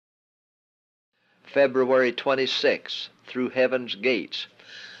February 26, through heaven's gates.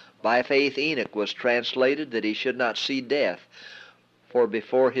 By faith Enoch was translated that he should not see death, for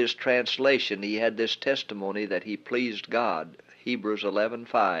before his translation he had this testimony that he pleased God. Hebrews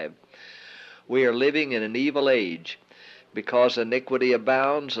 11:5. We are living in an evil age. Because iniquity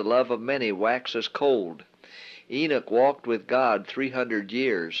abounds, the love of many waxes cold. Enoch walked with God 300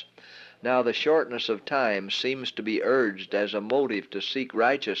 years. Now the shortness of time seems to be urged as a motive to seek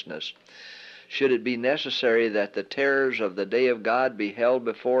righteousness. Should it be necessary that the terrors of the day of God be held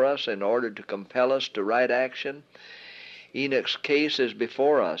before us in order to compel us to right action? Enoch's case is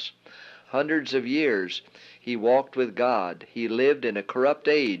before us. Hundreds of years he walked with God. He lived in a corrupt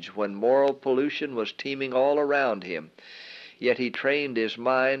age when moral pollution was teeming all around him. Yet he trained his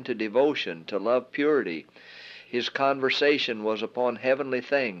mind to devotion, to love purity. His conversation was upon heavenly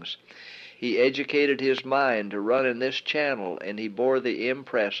things. He educated his mind to run in this channel, and he bore the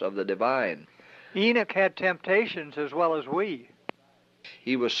impress of the divine. Enoch had temptations as well as we.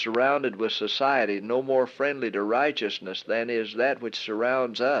 He was surrounded with society no more friendly to righteousness than is that which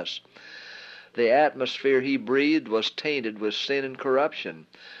surrounds us. The atmosphere he breathed was tainted with sin and corruption,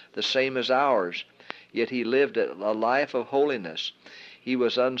 the same as ours, yet he lived a life of holiness. He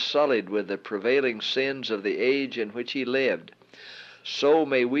was unsullied with the prevailing sins of the age in which he lived. So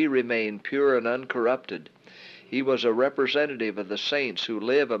may we remain pure and uncorrupted. He was a representative of the saints who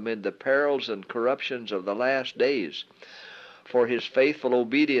live amid the perils and corruptions of the last days. For his faithful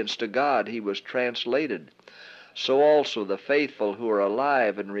obedience to God he was translated. So also the faithful who are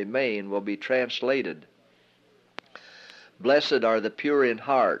alive and remain will be translated. Blessed are the pure in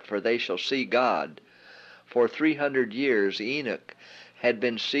heart, for they shall see God. For 300 years Enoch had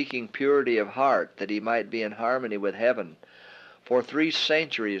been seeking purity of heart that he might be in harmony with heaven. For 3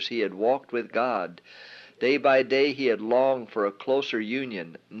 centuries he had walked with God. Day by day he had longed for a closer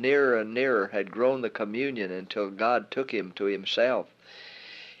union. Nearer and nearer had grown the communion until God took him to himself.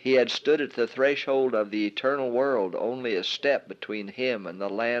 He had stood at the threshold of the eternal world, only a step between him and the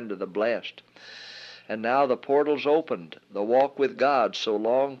land of the blessed. And now the portals opened. The walk with God, so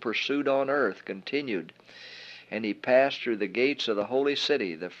long pursued on earth, continued. And he passed through the gates of the holy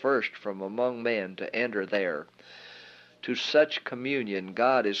city, the first from among men to enter there. To such communion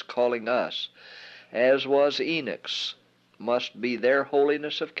God is calling us. As was Enoch's, must be their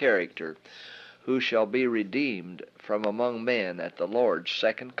holiness of character, who shall be redeemed from among men at the Lord's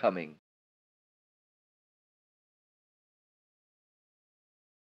second coming.